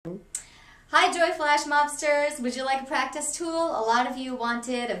Hi Joy Flash Mobsters, would you like a practice tool? A lot of you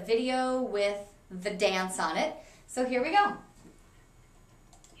wanted a video with the dance on it, so here we go.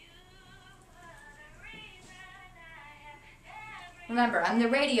 Remember, I'm the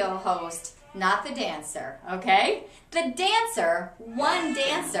radio host, not the dancer, okay? The dancer, one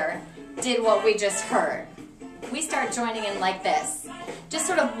dancer, did what we just heard. We start joining in like this, just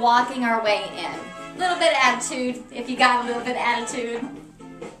sort of walking our way in. A little bit of attitude, if you got a little bit of attitude.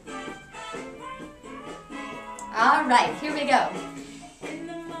 All right, here we go.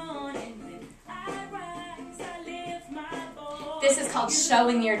 This is called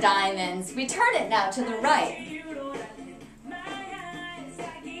Showing Your Diamonds. We turn it now to the right.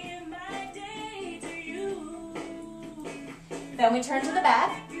 Then we turn to the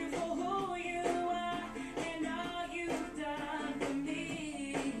back.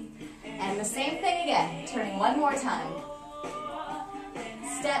 And the same thing again, turning one more time.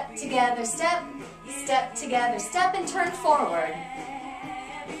 Step together, step, step together, step and turn forward.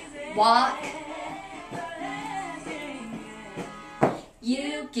 Walk.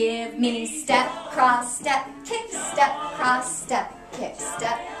 You give me step, cross, step, kick, step, cross, step, kick,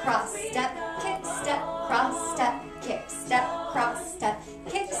 step, cross, step, kick, step, cross, step, kick, step, cross, step,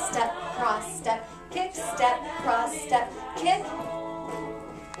 kick, step, cross, step, kick, step, cross, step, kick.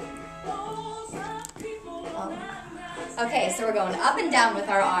 Okay, so we're going up and down with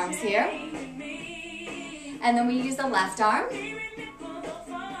our arms here. And then we use the left arm.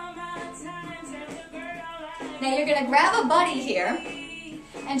 Now you're going to grab a buddy here,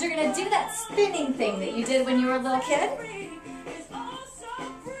 and you're going to do that spinning thing that you did when you were a little kid.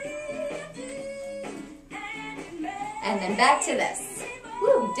 And then back to this.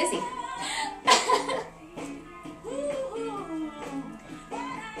 Woo, dizzy.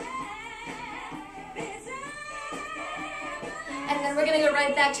 And then we're going to go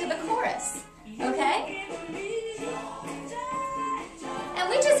right back to the chorus, okay? And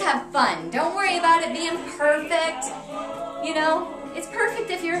we just have fun. Don't worry about it being perfect. You know, it's perfect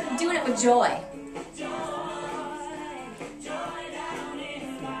if you're doing it with joy.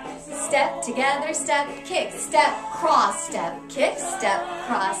 Step together, step, kick, step, cross, step, kick, step,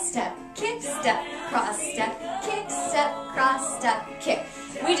 cross, step, kick, step, cross, step, kick, step, cross, step, kick.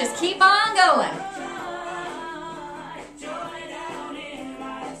 We just keep on going.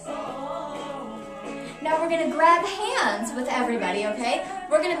 Now we're going to grab hands with everybody, okay?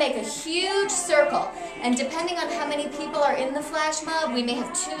 We're going to make a huge circle. And depending on how many people are in the flash mob, we may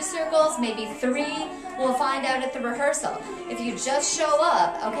have 2 circles, maybe 3. We'll find out at the rehearsal. If you just show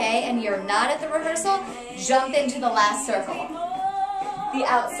up, okay, and you're not at the rehearsal, jump into the last circle. The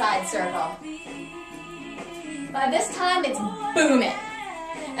outside circle. By this time, it's booming.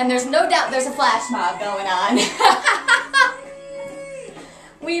 And there's no doubt there's a flash mob going on.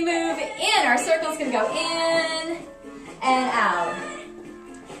 We move in. Our circle's going to go in and out.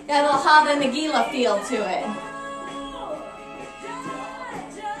 Got a little Hava Nagila feel to it.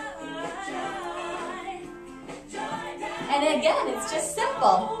 And again, it's just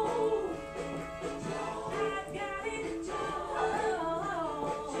simple.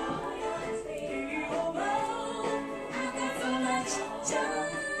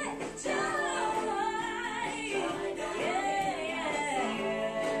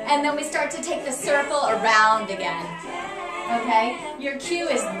 And then we start to take the circle around again, okay? Your cue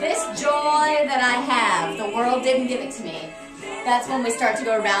is this joy that I have. The world didn't give it to me. That's when we start to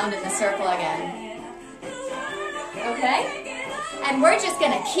go around in the circle again, okay? And we're just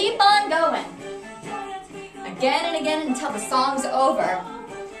gonna keep on going, again and again until the song's over.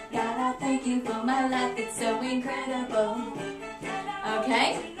 God, I thank you for my life, it's so incredible,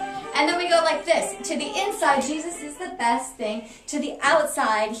 okay? And then we go like this. To the inside, Jesus is the best thing. To the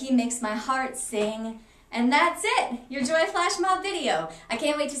outside, He makes my heart sing. And that's it. Your Joy Flash Mob video. I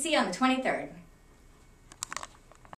can't wait to see you on the 23rd.